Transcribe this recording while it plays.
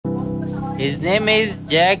His name is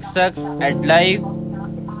Jack Sucks at Life.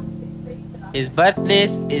 His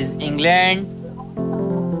birthplace is England.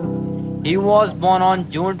 He was born on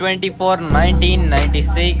June 24,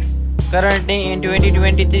 1996. Currently in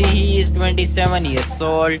 2023, he is 27 years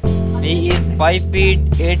old. He is 5 feet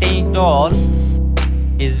 8 inches tall.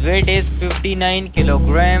 His weight is 59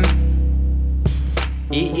 kilograms.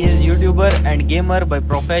 He is YouTuber and gamer by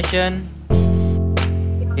profession.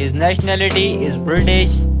 His nationality is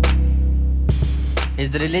British.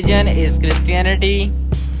 His religion is Christianity.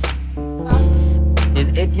 His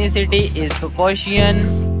ethnicity is Caucasian.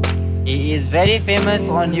 He is very famous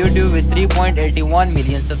on YouTube with 3.81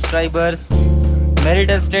 million subscribers.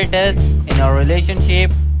 Marital status in a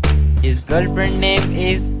relationship. His girlfriend name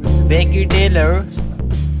is Becky Taylor.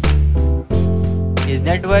 His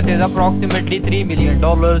net worth is approximately $3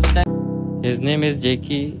 million. His name is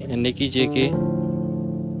Nakey Jakey.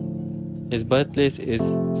 His birthplace is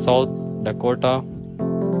South Dakota.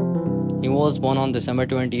 He was born on December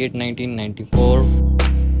 28,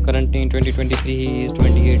 1994. Currently in 2023, he is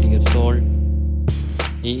 28 years old.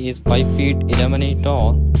 He is 5 feet 11 inches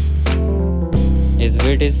tall. His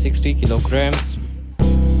weight is 60 kilograms.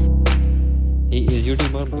 He is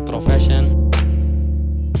YouTuber by profession.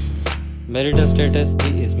 Marital status,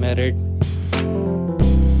 he is married.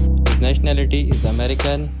 His nationality is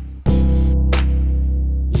American.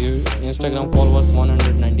 Instagram followers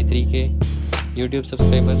 193k. YouTube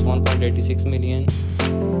subscribers 1.86 million.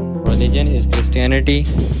 Religion is Christianity.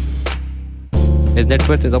 His net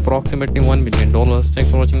worth is approximately $1 million.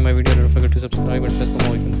 Thanks for watching my video. Don't forget to subscribe and press the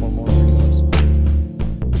more icon for more videos.